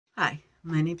Hi,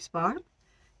 my name's Barb.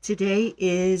 Today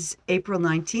is April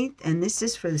 19th, and this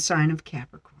is for the sign of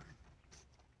Capricorn.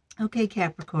 Okay,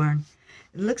 Capricorn,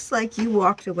 it looks like you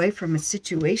walked away from a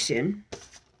situation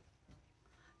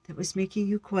that was making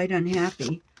you quite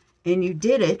unhappy, and you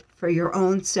did it for your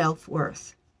own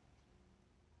self-worth.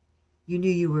 You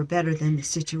knew you were better than the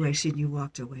situation you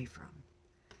walked away from.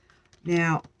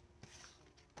 Now,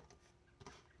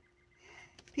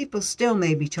 people still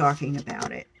may be talking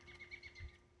about it.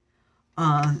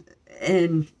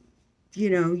 And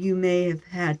you may have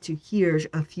had to hear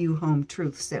a few home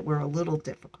truths that were a little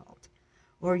difficult,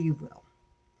 or you will.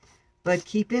 But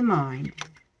keep in mind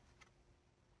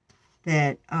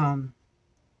that, well,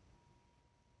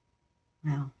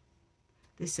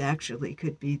 this actually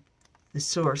could be the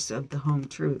source of the home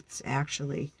truths,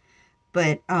 actually.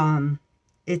 But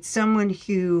it's someone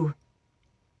who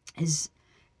is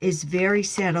very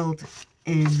settled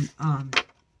and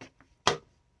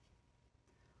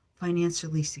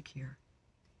financially secure.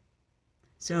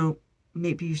 So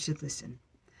maybe you should listen.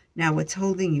 Now, what's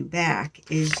holding you back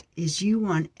is you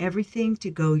want everything to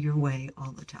go your way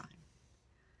all the time.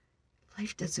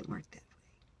 Life doesn't work that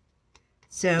way.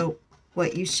 So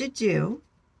what you should do,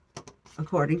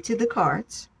 according to the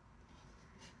cards,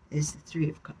 is the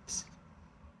Three of Cups.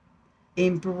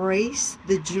 Embrace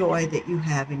the joy that you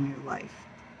have in your life.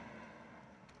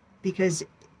 Because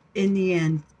in the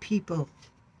end, people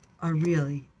are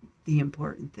really the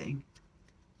important thing,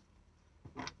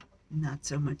 not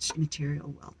so much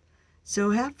material wealth.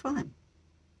 So have fun.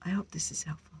 I hope this is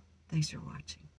helpful. Thanks for watching.